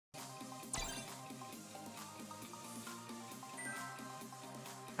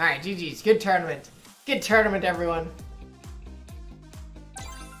Alright, GG's. Good tournament. Good tournament, everyone.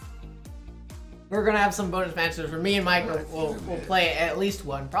 We're gonna have some bonus matches where me and Mike will play at least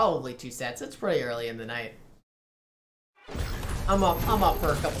one, probably 2 sets. It's pretty early in the night. I'm up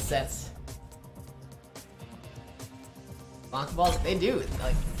for a couple sets. Bonk balls, they do.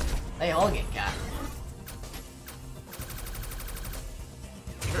 Like, they all get got.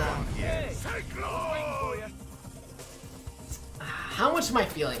 How much am I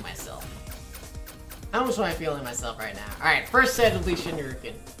feeling myself? How much am I feeling myself right now? Alright, first set will be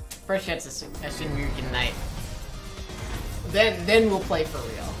Shinryuken. First set's a Shinryuken night. Then we'll play for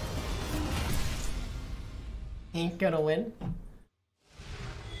real. Ain't gonna win.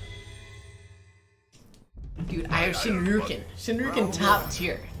 Dude, I have Shinryuken. Shinryuken top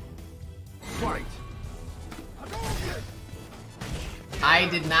tier. I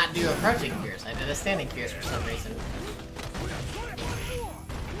did not do a crouching fierce. I did a standing fierce for some reason.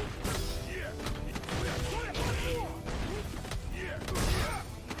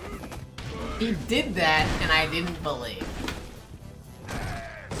 He did that, and I didn't believe.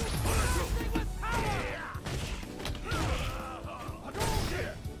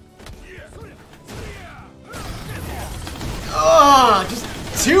 Oh,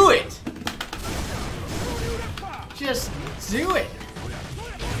 just do it! Just do it!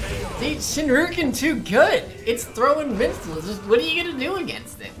 Dude, Shinryuken too good! It's throwing missiles. Just, what are you gonna do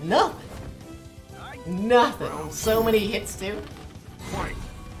against it? Nothing. Nothing. So many hits too.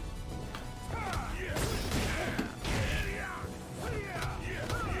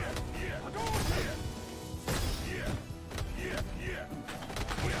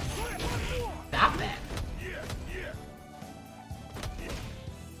 Stop that.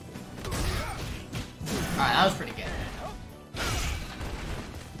 Alright, that was pretty good.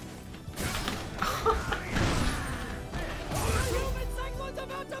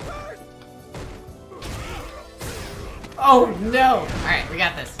 Oh no! Alright, we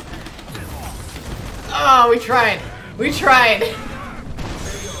got this. Oh, we tried! We tried!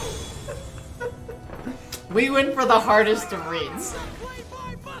 We went for the hardest of reads.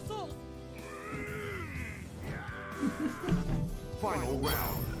 Final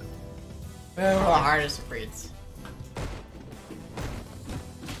round. We went for the hardest of reads.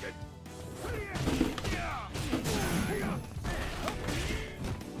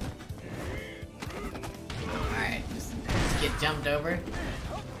 Alright, just get jumped over.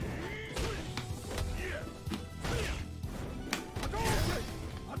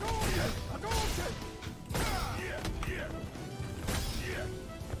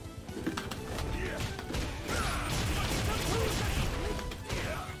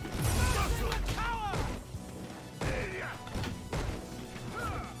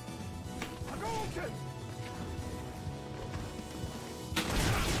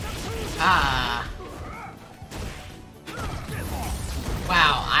 Ah.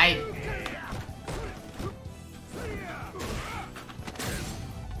 Wow,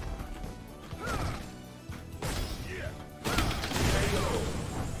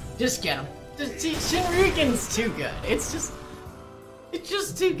 just get him. Shinryuken's too good. It's just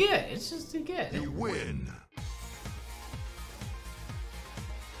too good. It's just too good. You win.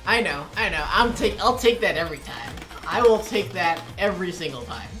 I know. I'll take that every time. I will take that every single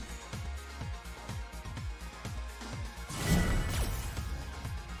time.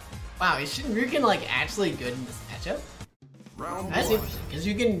 Wow, is Shinryuken like actually good in this matchup? Round That's one. interesting, because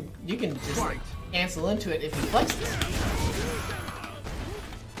you can just cancel into it if you flex this.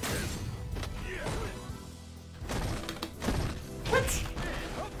 What?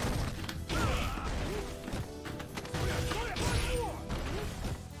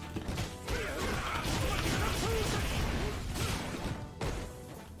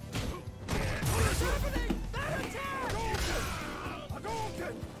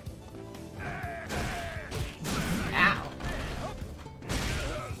 Ow.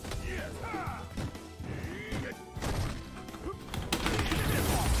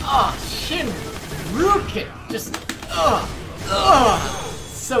 Oh, Shinryuken! Just,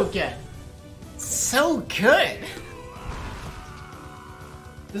 so good. So good!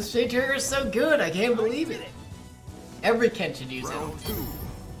 This Shade Trigger is so good, I can't believe it. Every Ken should use it. Round two.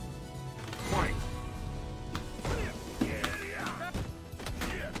 Fight.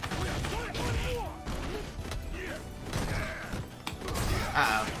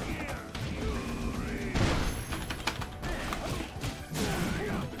 Uh-oh.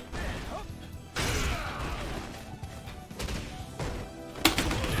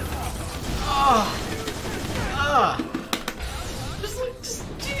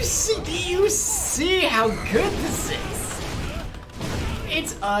 Just, do you see how good this is?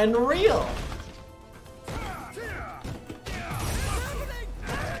 It's unreal.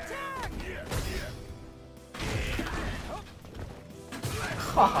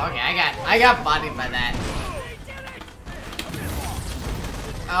 Oh, okay, I got bodied by that.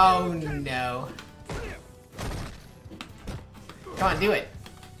 Oh no. Come on, do it.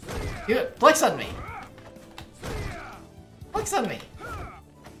 Do it. Flex on me. Flex on me.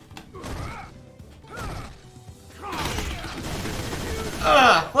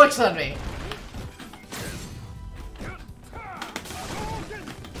 Ugh, flex on me.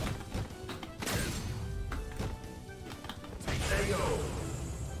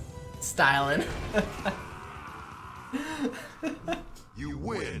 Styling. You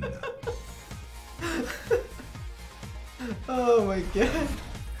win. Oh my god.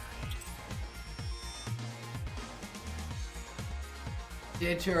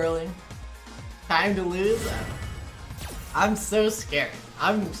 Did too early. Time to lose. I'm so scared.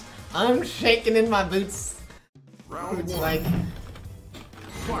 I'm shaking in my boots. Round It's one. like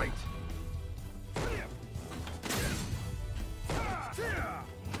Fight.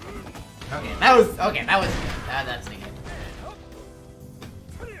 okay. That was good. That's good.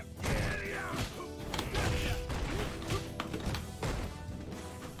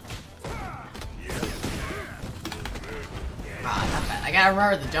 Ah, not bad. I gotta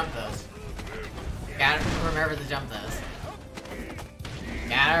remember to jump those. Gotta remember to jump those.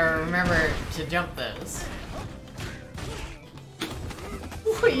 Gotta remember to jump those.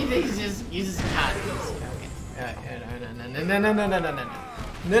 You just caught these. Okay.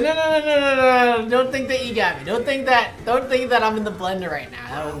 No. Don't think that you got me. Don't think that I'm in the blender right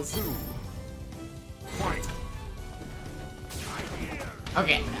now. That was Fight.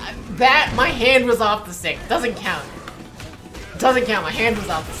 okay. That my hand was off the stick. Doesn't count. Doesn't count. My hand was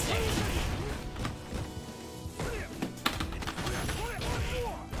off the stick.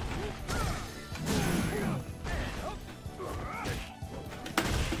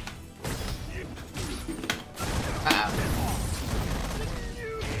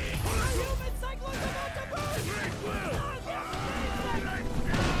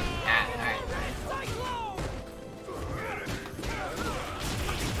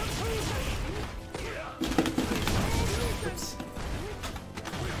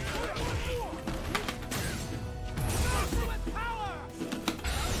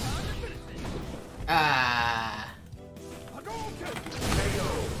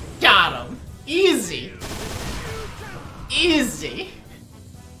 Got him. Easy. Easy.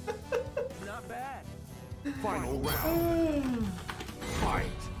 Not bad. Final round. Fight.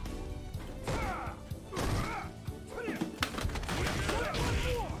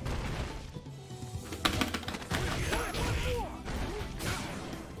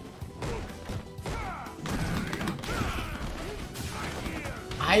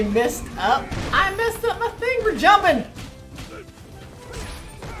 I messed up. I messed up my thing for jumping.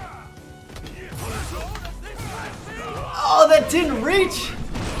 Oh, that didn't reach.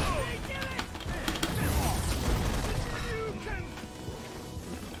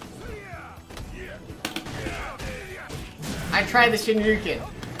 I tried the Shinryuken.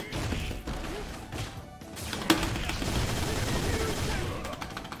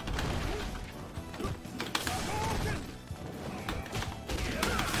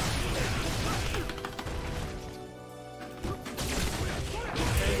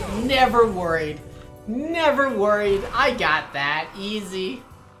 Never worried. Never worried. I got that. Easy.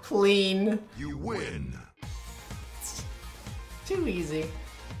 Clean. You win. Too easy.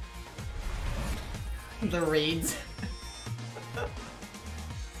 The reads.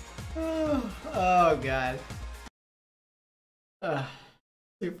 Oh god.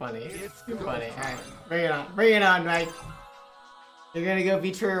 Too funny. Too funny. Alright. Bring it on. Bring it on, Mike. You're gonna go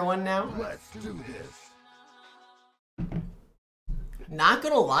V-Trigger 1 now? Let's do this. Not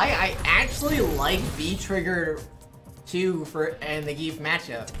gonna lie, I actually like V-Trigger 2 and the Zangief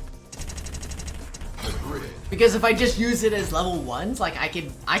matchup. Agreed. Because if I just use it as level 1s, like I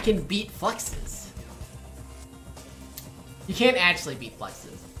can beat Fluxes. You can't actually beat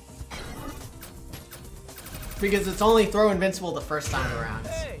Fluxes. Because it's only throw invincible the first time around.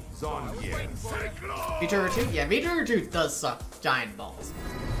 Zangief. V-Trigger 2? Yeah, V-Trigger 2 does suck giant balls.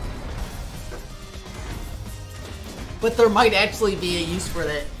 But there might actually be a use for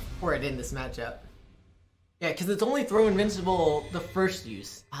it in this matchup. Yeah, because it's only throw invincible the first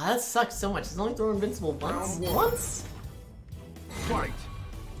use. Ah, that sucks so much. It's only throw invincible once. Round one. Once? Fight.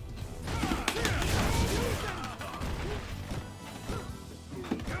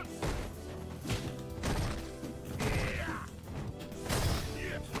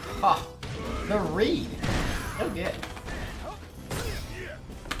 Oh, the read. So good.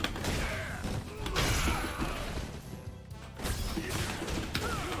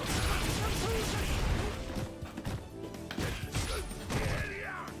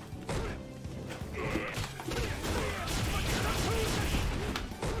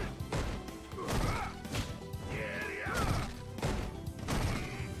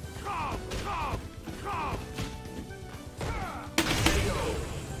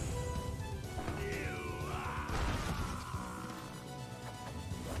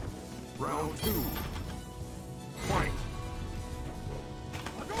 Round two. Fight.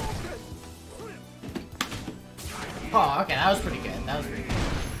 Oh, okay, that was pretty good. That was pretty good.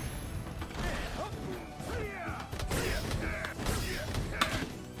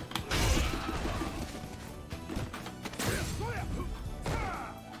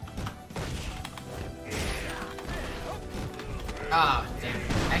 Oh, damn.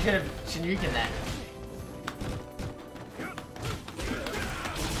 I should have Shinriken that.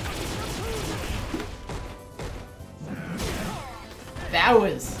 That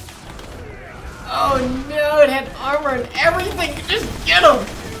was... Oh no, it had armor and everything! Just get him!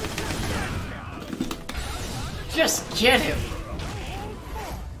 Just get him!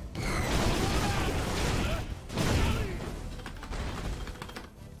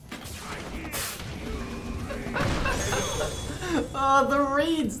 Oh, the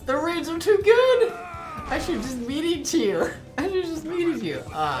raids! The raids are too good! I should just meet you. I should just meet you.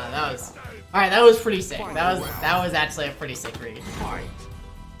 Ah, that was... Alright, that was pretty sick. That was actually a pretty sick raid. Fight.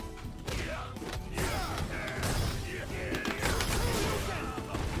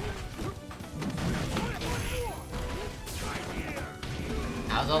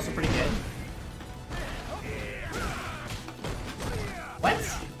 That was also pretty good. What?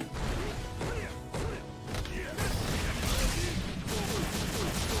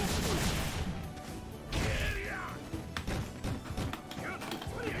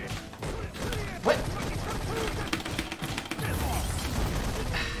 What?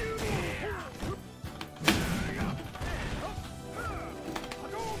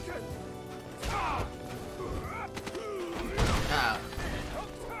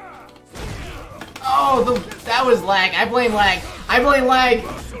 Oh, that was lag. I blame lag. I blame lag.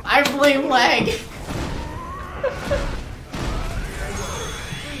 I blame lag.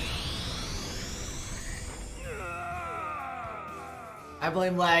 I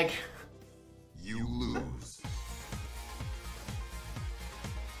blame lag. You lose.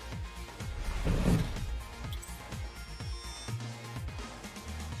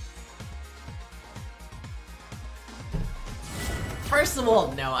 First of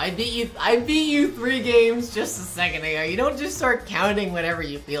all, no, I beat you 3 games just a second ago. You don't just start counting whenever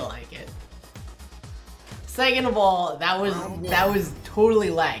you feel like it. Second of all, that was totally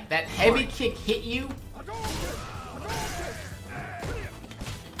lag. That heavy kick hit you.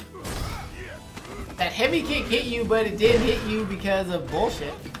 That heavy kick hit you, but it didn't hit you because of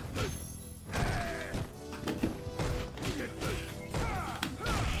bullshit.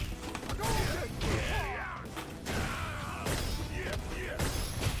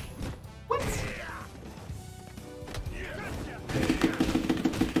 What?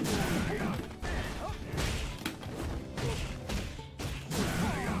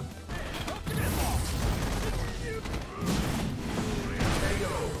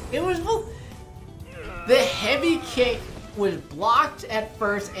 It was both. The heavy kick was blocked at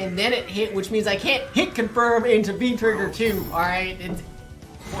first, and then it hit, which means I can't hit confirm into B trigger 2. All right,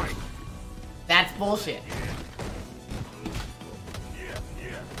 that's bullshit.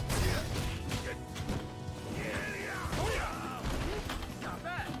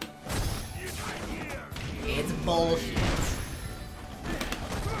 It's bullshit.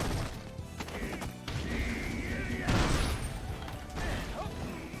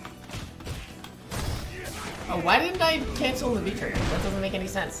 Oh, why didn't I cancel the V trigger? That doesn't make any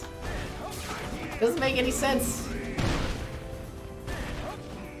sense. Doesn't make any sense.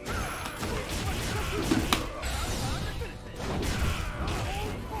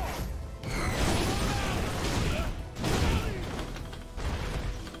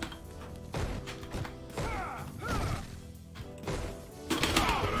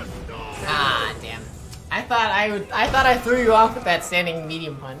 Ah, damn. I thought I threw you off with that standing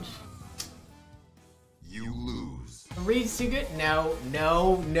medium punch. You lose. The read's too good? No,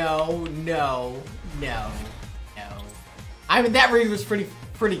 no, no, no, no, no. I mean, that read was pretty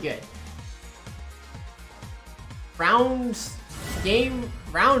good. Round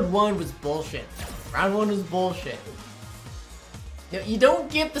 1 was bullshit. Round 1 was bullshit. You don't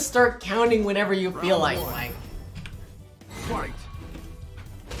get to start counting whenever you feel like. Fight.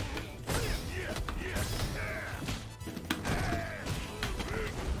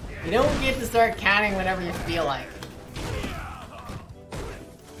 You don't get to start counting whenever you feel like.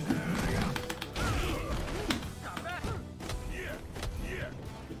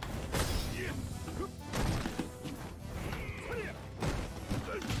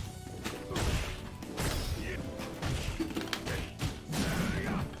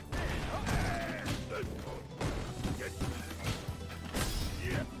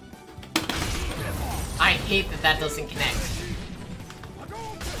 I hate that that doesn't connect.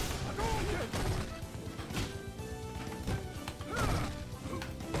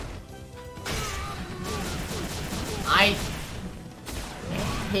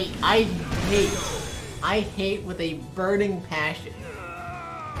 hate with a burning passion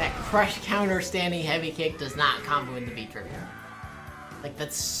that crush counter standing heavy kick does not combo into V trigger. Like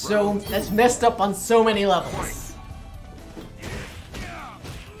that's messed up on so many levels.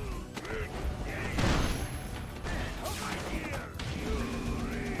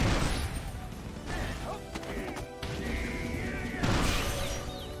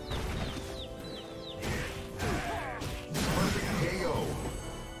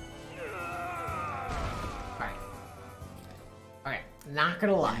 Not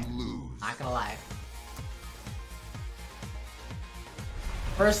gonna lie. Not gonna lie.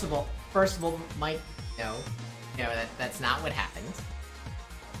 First of all, Mike, no, that's not what happened.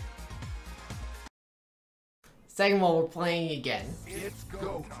 Second of all, we're playing again. It's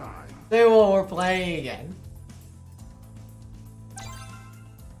go time. Third of all, we're playing again.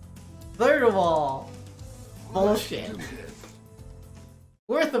 Third of all, bullshit.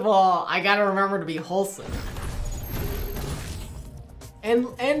 Fourth of all, I gotta remember to be wholesome. And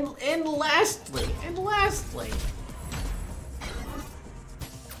lastly,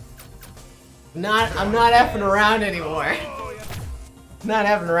 I'm not effing around anymore. Not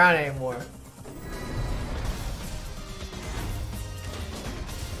effing around anymore.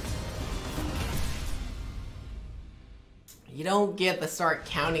 You don't get to start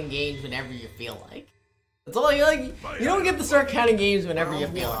counting games whenever you feel like. That's all you like. You don't get to start counting games whenever you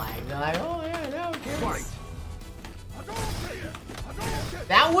feel like. You're like, oh yeah, no, who cares?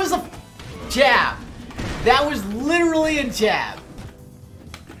 That was a jab. That was literally a jab.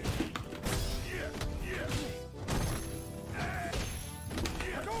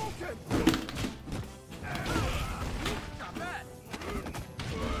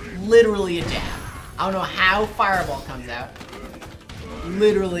 Literally a jab. I don't know how Fireball comes out.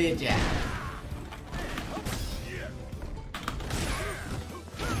 Literally a jab.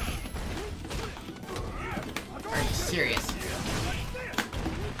 Are you serious?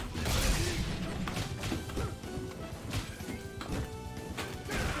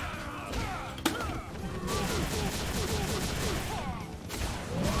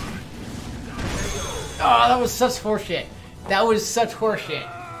 Oh, that was such horseshit. That was such horseshit.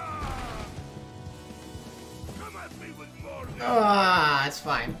 Ah, it's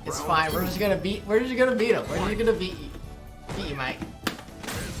fine. It's fine. We're just gonna beat him. We're just gonna beat you, Mike. We're gonna beat you.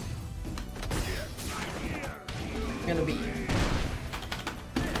 Just gonna beat you.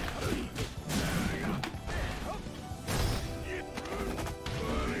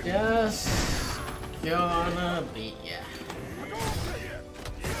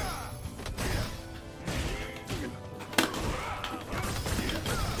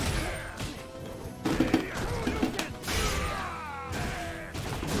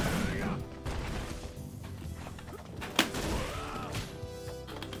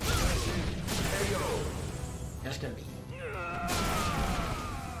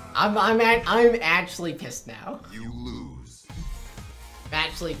 I'm actually pissed now. You lose. I'm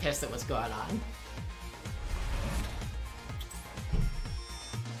actually pissed at what's going on.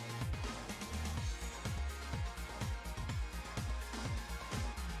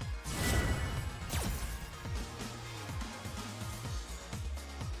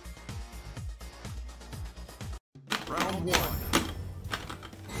 Round one.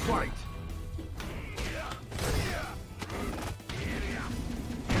 Fight.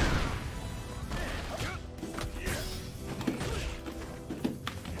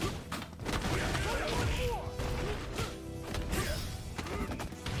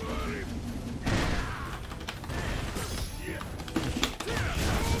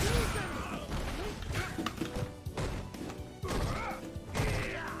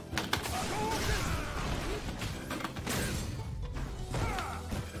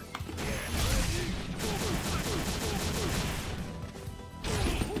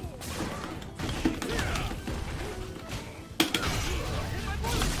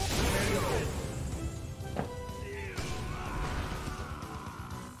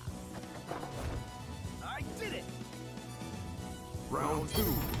 Round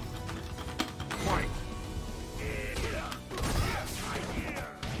two. Fight.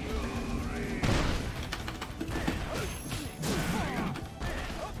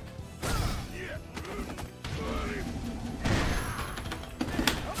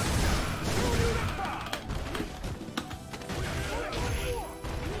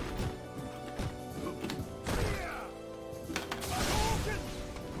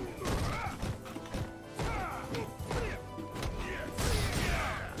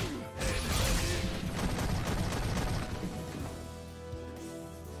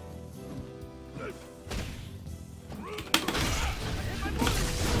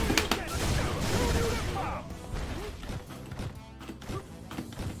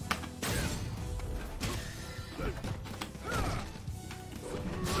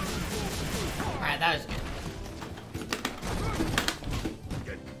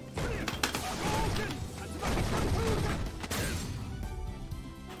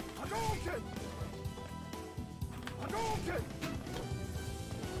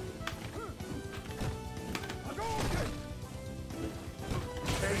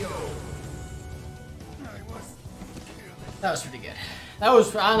 That was pretty good. That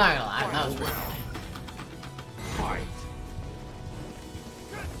was, I'm not gonna lie, that was pretty good. Fight.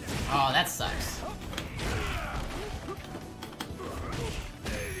 Oh, that sucks.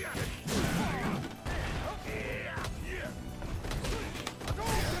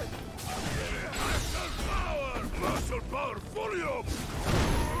 Muscle power fully up.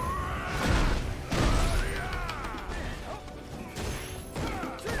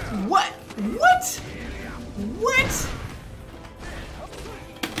 What? What? What?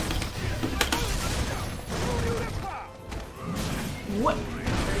 What?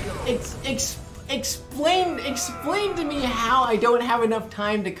 Explain to me how I don't have enough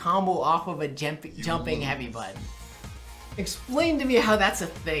time to combo off of a jumping heavy button. Explain to me how that's a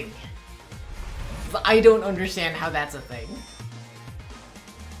thing. I don't understand how that's a thing.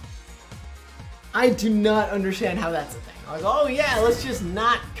 I do not understand how that's a thing. I was like, oh yeah, let's just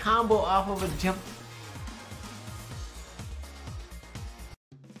not combo off of a jump.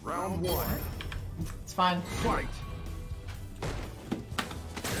 Round one. It's fine. Fight.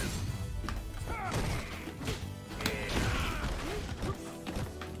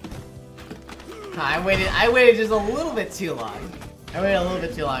 I waited just a little bit too long. I waited a little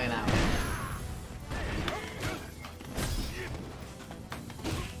bit too long in that one.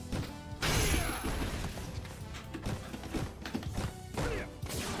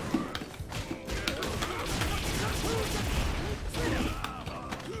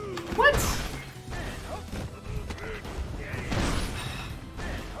 What?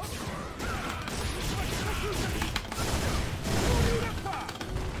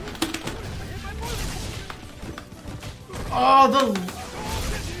 Oh, the...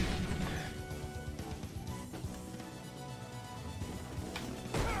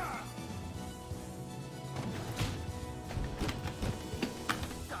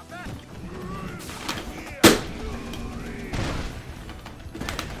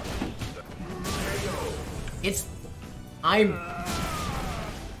 It's... I'm...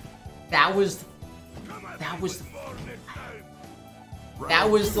 That was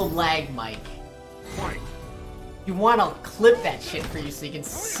the lag, Mike. Fight. You want to clip that shit for you so you can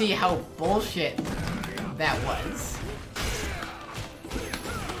see how bullshit that was.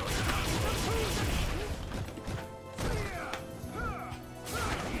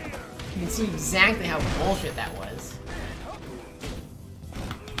 You can see exactly how bullshit that was.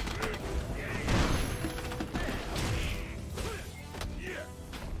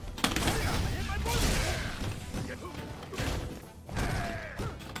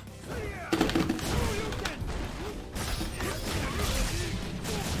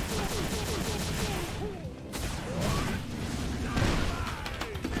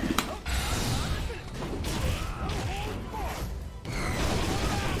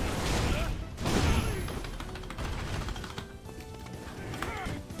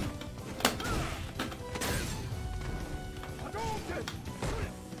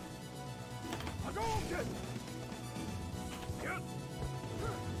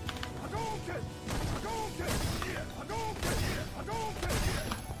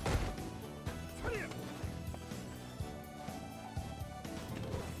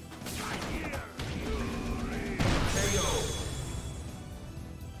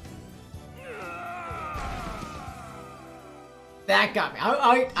 That got me.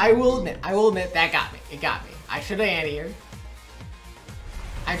 I will admit that got me. It got me. I should have anti-aired.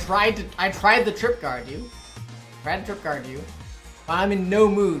 I tried the trip guard you. But I'm in no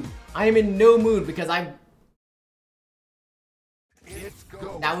mood. I am in no mood because that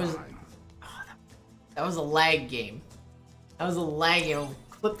was a lag game. That was a lag game. I'll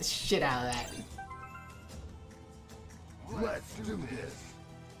clip the shit out of that. Let's do this.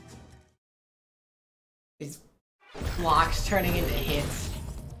 These blocks turning into hits.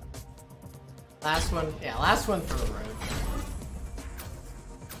 Last one, yeah, last one for the road.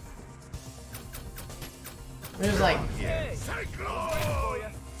 There's like,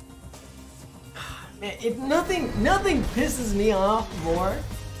 man, nothing pisses me off more.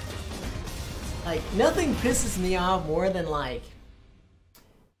 Like, nothing pisses me off more than like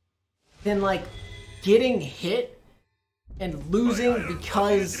getting hit and losing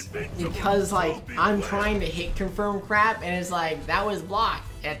because like I'm trying to hit confirm crap and it's like that was blocked.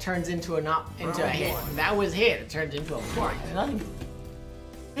 It turns into a hit. That was hit. It turns into a block. Nothing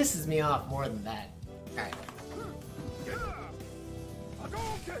pisses me off more than that. All right.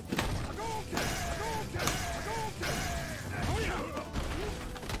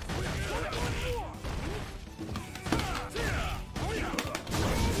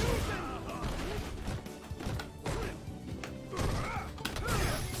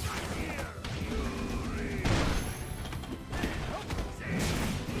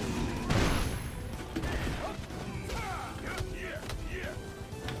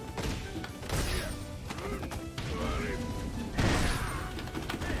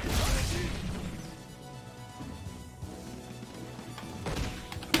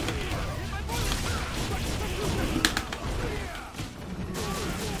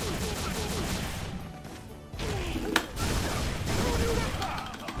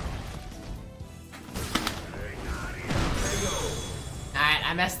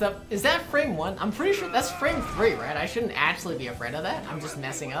 I messed up. Is that frame 1? I'm pretty sure that's frame 3, right? I shouldn't actually be afraid of that. I'm just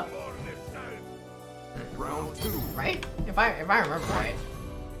messing up. Round 2. Right? If I remember right.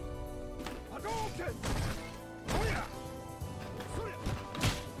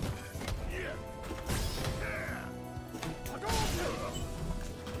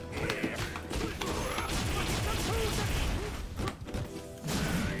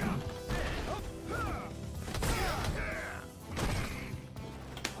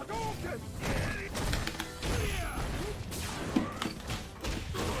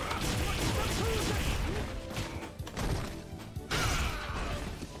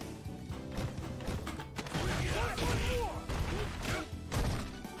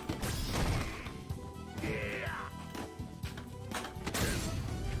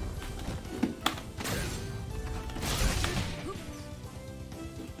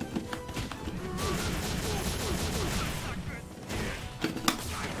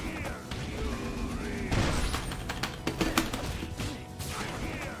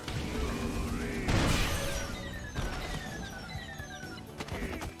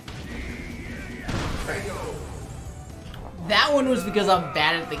 That one was because I'm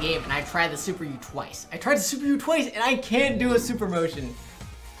bad at the game and I tried the Super U twice. I tried the Super U twice and I can't do a super motion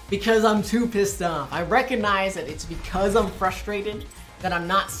because I'm too pissed off. I recognize that it's because I'm frustrated that I'm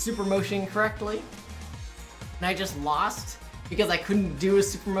not super motioning correctly. And I just lost because I couldn't do a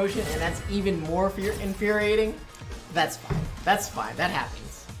super motion, and that's even more infuriating. That's fine. That's fine. That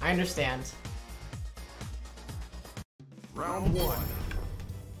happens. I understand. Round 1.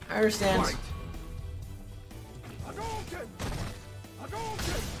 I understand. Fight.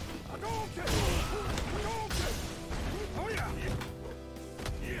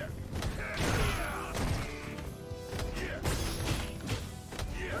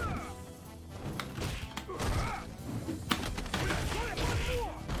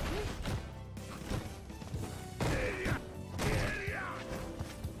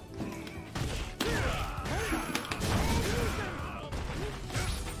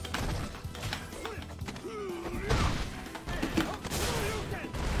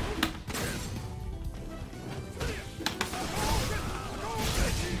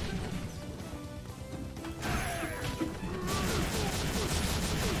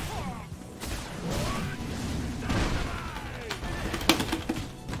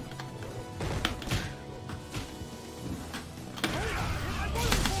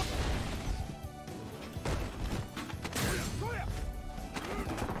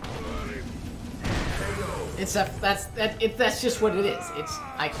 That's just what it is.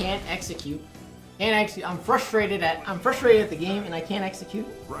 I can't execute. I'm frustrated at the game and I can't execute.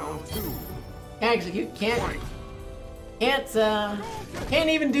 Round 2. Can't execute. Can't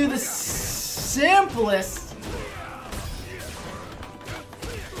even do the simplest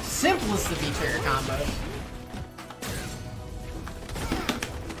of V-trigger combos.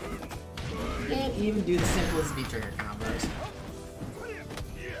 Can't even do the simplest V-trigger combos.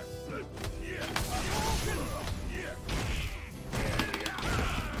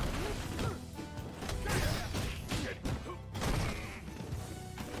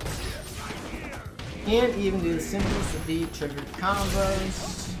 Can't even do the simplest of the triggered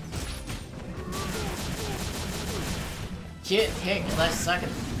combos. Get hit because I suck at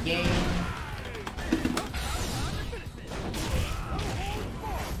the game.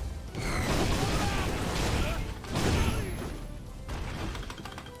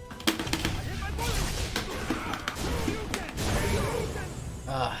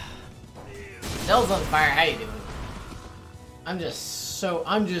 Cell's on fire. How you doing? I'm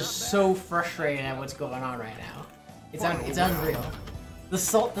just so frustrated at what's going on right now. It's unreal. The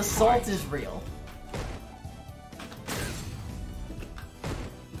salt is real.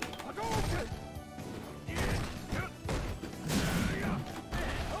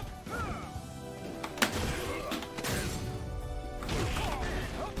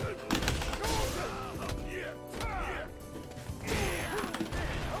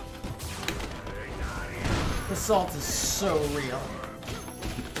 The salt is so real.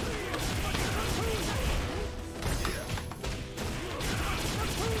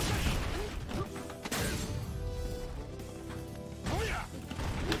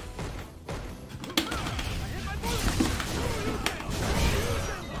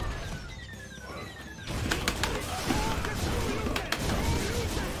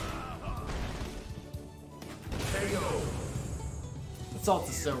 The salt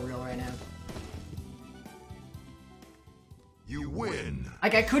is so real right now. You win.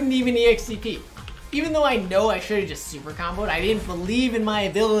 Like, I couldn't even EXTP. Even though I know I should have just super comboed, I didn't believe in my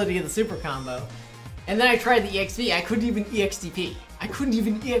ability of the super combo. And then I tried the EXP, I couldn't even EXTP. I couldn't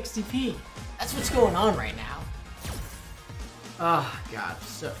even EXTP. That's what's going on right now. Oh god,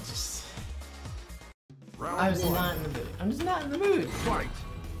 so just... I was not in the mood. I'm just not in the mood. Fight.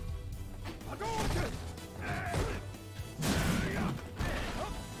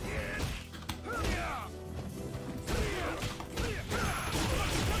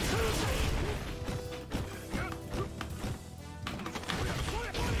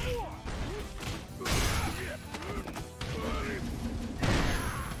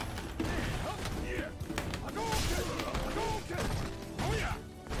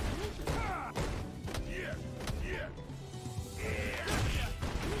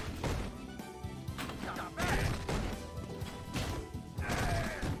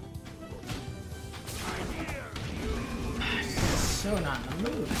 So not in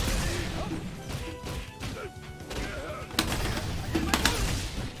the mood.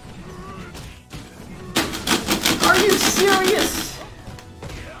 Are you serious?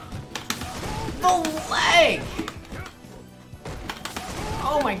 The lag!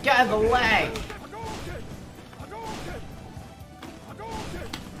 Oh my god, the lag!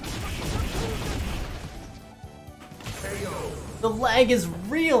 The lag is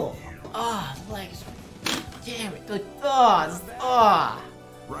real! Ah, the lag is... Damn it, like,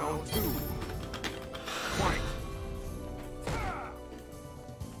 Round 2. Fight.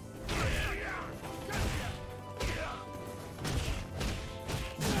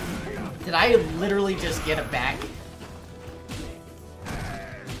 Did I literally just get it back?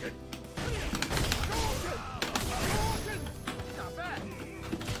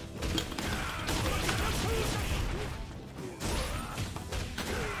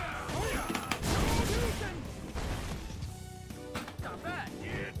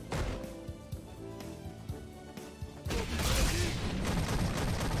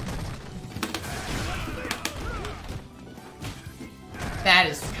 That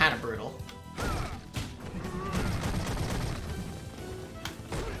is kind of brutal.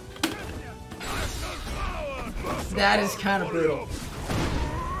 That is kind of brutal.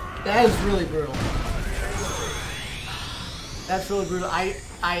 That is really brutal. That's really brutal. I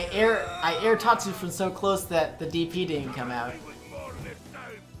air Tatsu from so close that the DP didn't come out.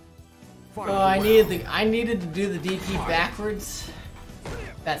 Oh, I needed to do the DP backwards.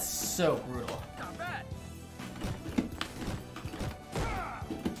 That's so brutal.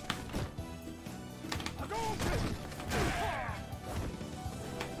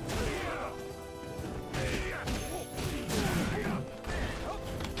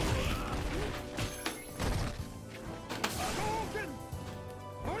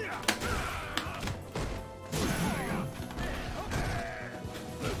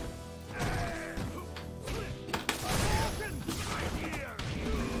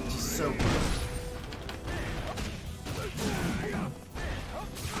 So brutal.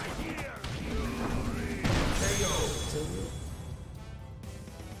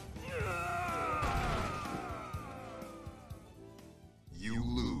 You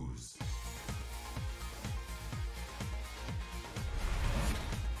lose.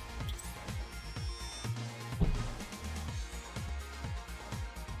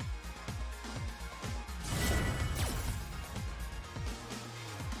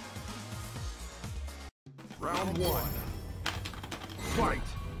 Round 1. Fight.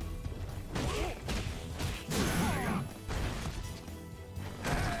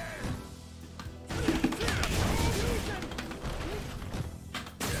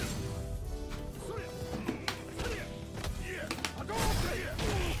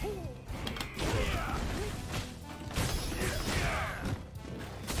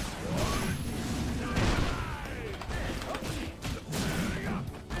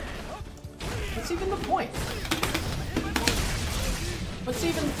 What's even the point? What's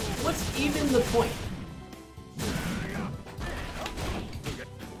even the point?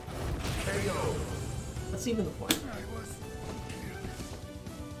 What's even the point?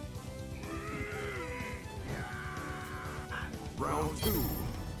 Round 2.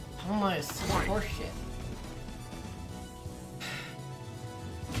 Oh my, it's such horseshit.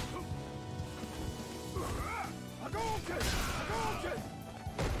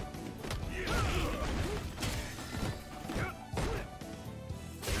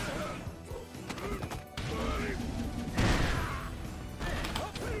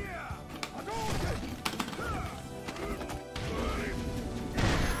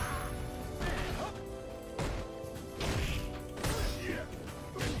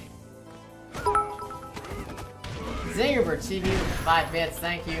 Zangief TV with 5 bits,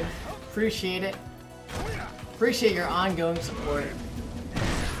 thank you. Appreciate it. Appreciate your ongoing support.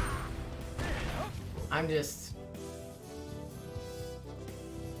 I'm just...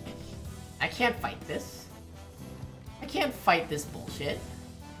 can't fight this. I can't fight this bullshit.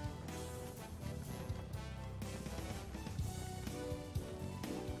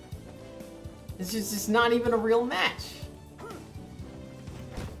 This is just not even a real match.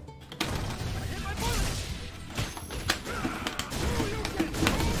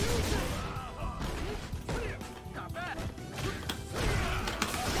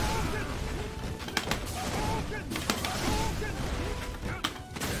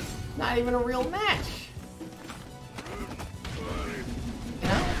 Not even a real match. You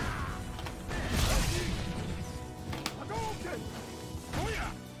know?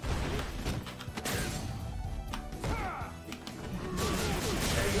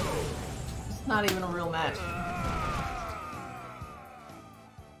 It's not even a real match.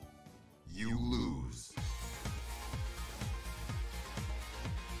 You lose.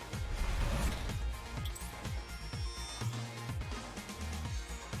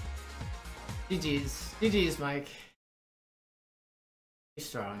 GG's. GG's, Mike. Be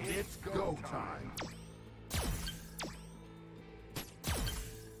strong. It's go time.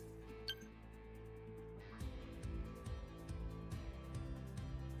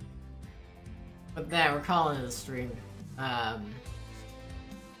 With that, we're calling it a stream. I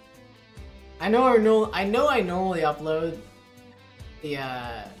know I normally upload the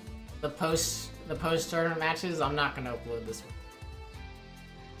post tournament matches. I'm not gonna upload this one.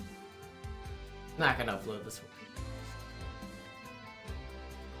 Not gonna upload this one.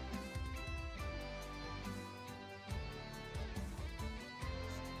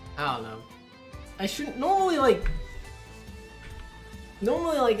 I don't know. I shouldn't normally like it.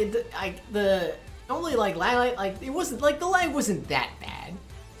 Normally lag it wasn't like the lag wasn't that bad.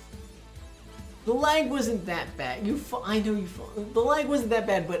 The lag wasn't that bad. I know you. The lag wasn't that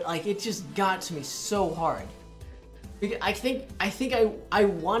bad, but like it just got to me so hard. I think I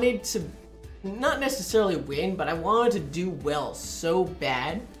wanted to. Not necessarily win, but I wanted to do well so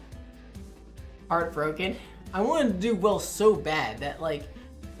bad. Heartbroken. I wanted to do well so bad that like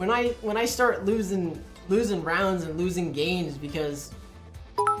when I start losing rounds and losing games because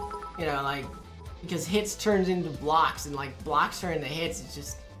you know like because hits turns into blocks and like blocks turn into hits, it's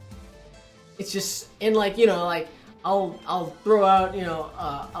just and like you know like I'll throw out you know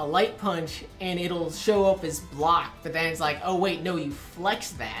a light punch and it'll show up as block, but then it's like, oh wait, no, you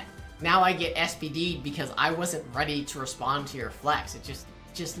flexed that. Now I get SPD'd because I wasn't ready to respond to your flex. It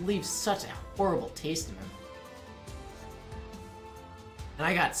just leaves such a horrible taste in me. And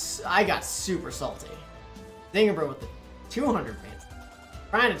I got super salty. Zingerbro with the 200 bits,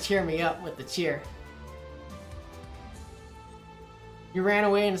 trying to cheer me up with the cheer. You ran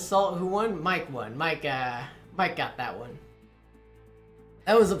away and assault. Who won? Mike won. Mike got that one.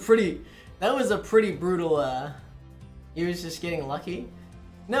 That was a pretty brutal. He was just getting lucky.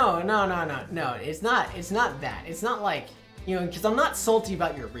 No. It's not that. It's not like, you know, because I'm not salty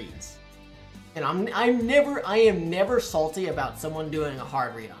about your reads, and I am never salty about someone doing a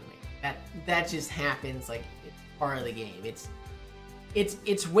hard read on me. That just happens. Like it's part of the game.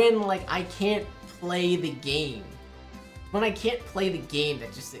 It's when like I can't play the game. When I can't play the game,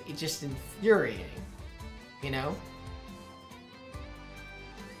 it's just infuriating. You know.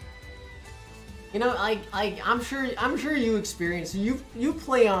 You know, I'm sure you experience. You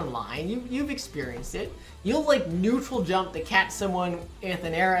play online. You've experienced it. You'll like neutral jump to catch someone with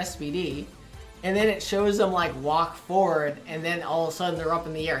an air SPD, and then it shows them like walk forward, and then all of a sudden they're up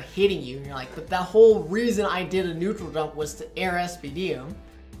in the air hitting you, and you're like, but the whole reason I did a neutral jump was to air SPD them.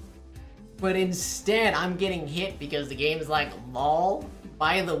 But instead, I'm getting hit because the game is like, lol.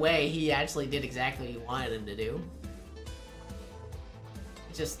 By the way, he actually did exactly what you wanted him to do.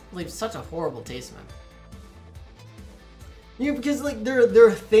 It just leaves such a horrible taste, man. You know, because like there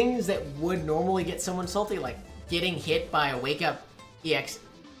are things that would normally get someone salty, like getting hit by a wake up EX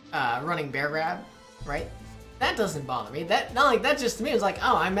running bear grab, right? That doesn't bother me. That not like that just to me is like,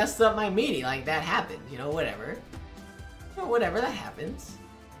 oh, I messed up my meaty, like that happened, you know, whatever. You know, whatever, that happens.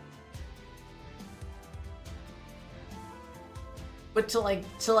 But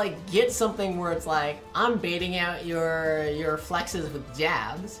to get something where it's like, I'm baiting out your flexes with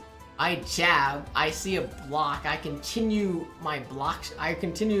jabs, I jab, I see a block, I continue my blocks, I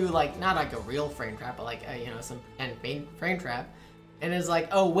continue like, not like a real frame trap, but like, you know, some pretend frame trap, and it's like,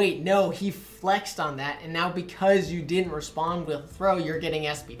 oh wait, no, he flexed on that, and now because you didn't respond with a throw, you're getting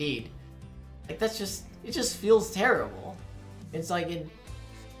SPD'd. Like, that's just, it just feels terrible. It's like,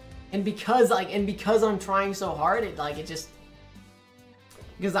 and because I'm trying so hard, it just,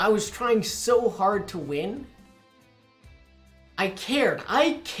 because I was trying so hard to win. I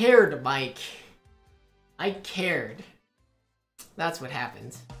cared, Mike. I cared. That's what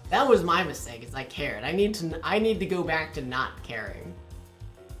happened. That was my mistake, is I cared. I need to go back to not caring.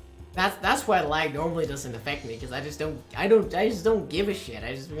 That's why lag normally doesn't affect me, because I just don't give a shit.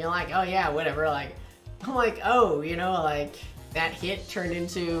 I just feel like, oh yeah, whatever. Like, I'm like, oh, you know, like that hit turned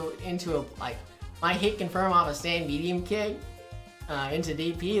into a, like, my hit confirm off a stand medium kick into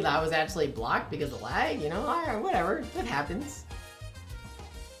DP that was actually blocked because of lag. You know, alright, whatever, that happens.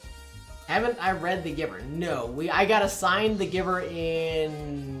 Haven't I read The Giver? No, I got assigned The Giver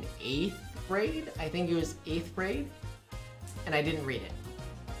in 8th grade. I think it was 8th grade, and I didn't read it.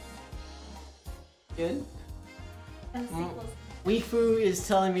 Good. Weifu is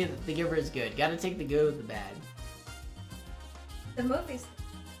telling me that The Giver is good. Gotta take the good with the bad. The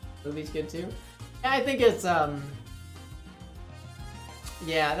movie's good too? Yeah, I think it's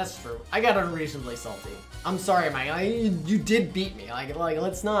yeah, that's true. I got unreasonably salty. I'm sorry, Mike. You did beat me. Like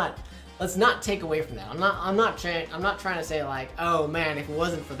let's not take away from that. I'm not trying to say like, oh man, if it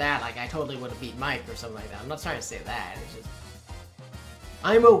wasn't for that, like I totally would have beat Mike or something like that. I'm not trying to say that. It's just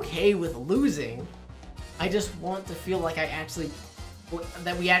I'm okay with losing. I just want to feel like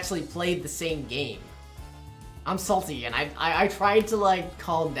that we actually played the same game. I'm salty, and I tried to like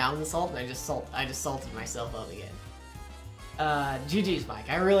calm down the salt, and I just salted myself up again. GG's, Mike.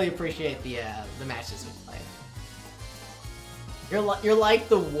 I really appreciate the matches we played. You're like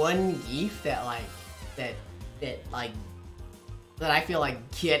the one Geef that I feel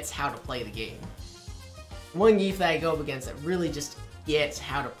like gets how to play the game. One Geef that I go up against that really just gets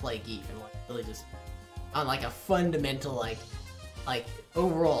how to play Geef, and like really just on like a fundamental like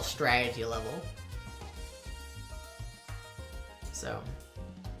overall strategy level.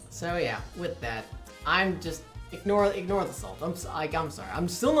 So yeah, with that, I'm just ignore the salt. I'm sorry. I'm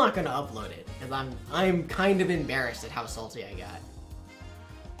still not gonna upload it because I'm kind of embarrassed at how salty I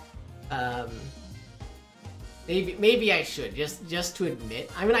got. Maybe I should just to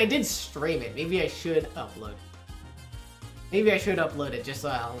admit. I mean, I did stream it. Maybe I should upload. Maybe I should upload it just so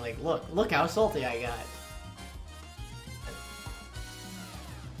I'm like, look how salty I got.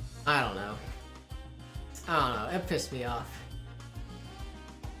 I don't know. It pissed me off.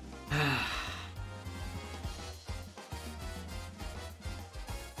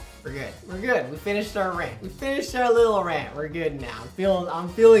 We're good. We finished our rant. We finished our little rant. We're good now. I'm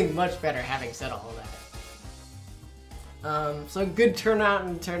feeling much better having said all that. So good turnout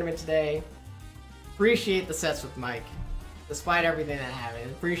in the tournament today. Appreciate the sets with Mike. Despite everything that happened,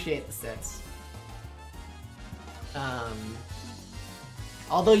 appreciate the sets.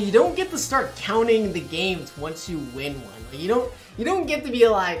 Although you don't get to start counting the games once you win one. Like, you don't get to be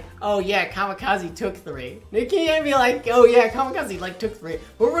like, oh yeah, Kamikaze took 3. You can't be like, oh yeah, Kamikaze like took 3.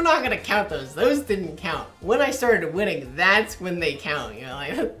 But we're not gonna count those. Those didn't count. When I started winning, that's when they count. You know,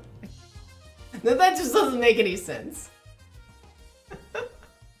 like that just doesn't make any sense.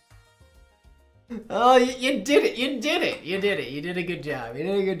 Oh, you did it. You did it. You did it. You did a good job. You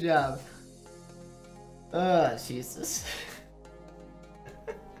did a good job. Oh, Jesus.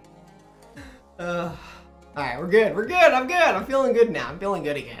 Alright, we're good. We're good. I'm good. I'm feeling good now. I'm feeling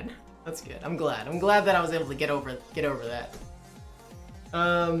good again. That's good. I'm glad. I'm glad that I was able to get over that.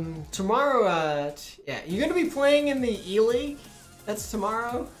 Tomorrow, yeah, you're gonna be playing in the E-League? That's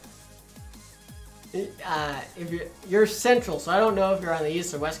tomorrow? If you're Central, so I don't know if you're on the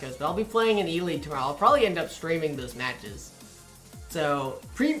East or West Coast, but I'll be playing in E-League tomorrow. I'll probably end up streaming those matches. So,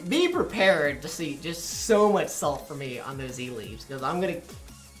 be prepared to see just so much salt for me on those E-Leagues, because I'm gonna...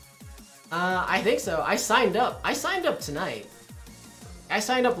 I think so. I signed up. I signed up tonight. I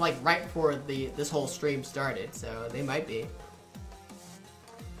signed up like right before this whole stream started, so they might be.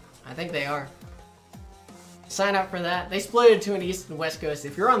 I think they are. Sign up for that. They split it to an East and West Coast.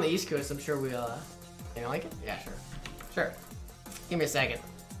 If you're on the East Coast, I'm sure we'll, you like it? Yeah, sure. Sure. Give me a second.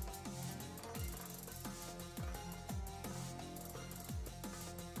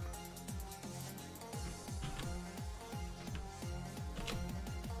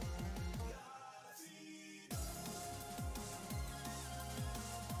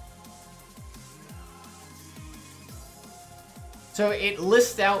 So it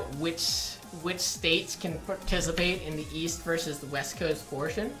lists out which states can participate in the East versus the West Coast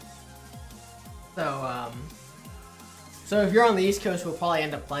portion. So so if you're on the East Coast, we'll probably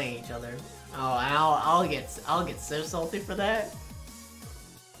end up playing each other. Oh, and I'll get so salty for that.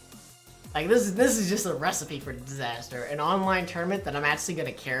 Like this is just a recipe for disaster. An online tournament that I'm actually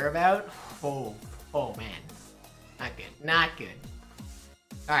gonna care about. Oh man, not good, not good.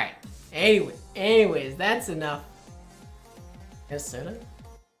 All right. Anyways, that's enough. Minnesota?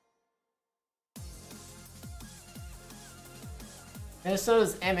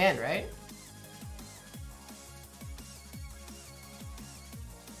 Minnesota's MN, right?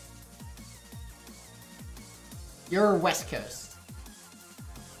 You're West Coast.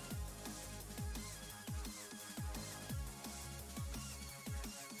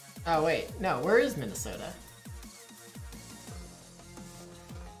 Oh wait, no, where is Minnesota?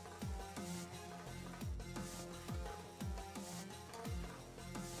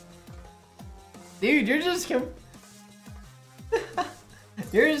 Dude, you're just you're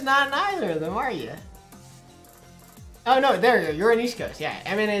just not in either of them, are you? Oh no, there you go. You're in East Coast. Yeah,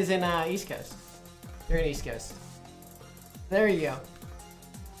 Emin is in East Coast. You're in East Coast. There you go.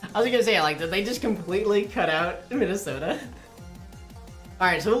 I was gonna say, like, did they just completely cut out Minnesota? All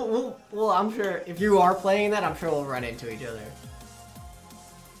right, so we'll I'm sure if you are playing that, I'm sure we'll run into each other.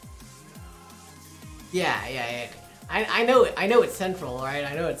 Yeah. I know it's central, right?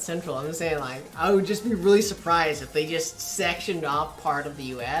 I know it's central. I'm just saying, like, I would just be really surprised if they just sectioned off part of the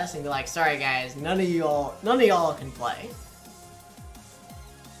U.S. and be like, sorry guys, none of y'all can play.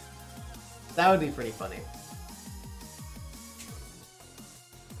 That would be pretty funny.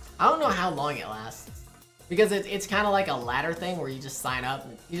 I don't know how long it lasts because it's kind of like a ladder thing where you just sign up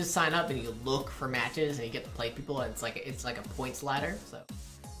and you look for matches and you get to play people, and it's like a points ladder. So,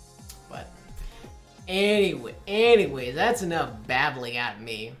 but. Anyway, that's enough babbling at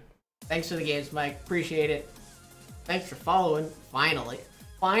me. Thanks for the games, Mike. Appreciate it. Thanks for following. Finally.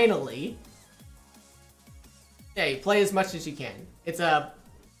 Yeah, you play as much as you can. It's a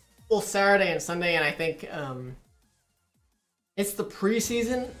full Saturday and Sunday, and I think it's the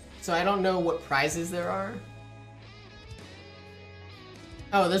preseason, so I don't know what prizes there are.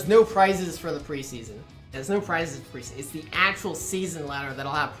 Oh, there's no prizes for the preseason. There's no prizes for preseason. It's the actual season ladder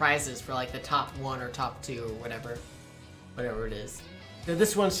that'll have prizes for like the top 1 or top 2 or whatever it is. So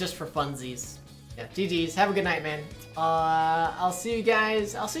this one's just for funsies. Yeah, GG's. Have a good night, man. I'll see you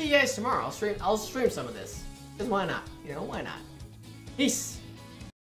guys tomorrow. I'll stream some of this. Because why not? You know, why not? Peace.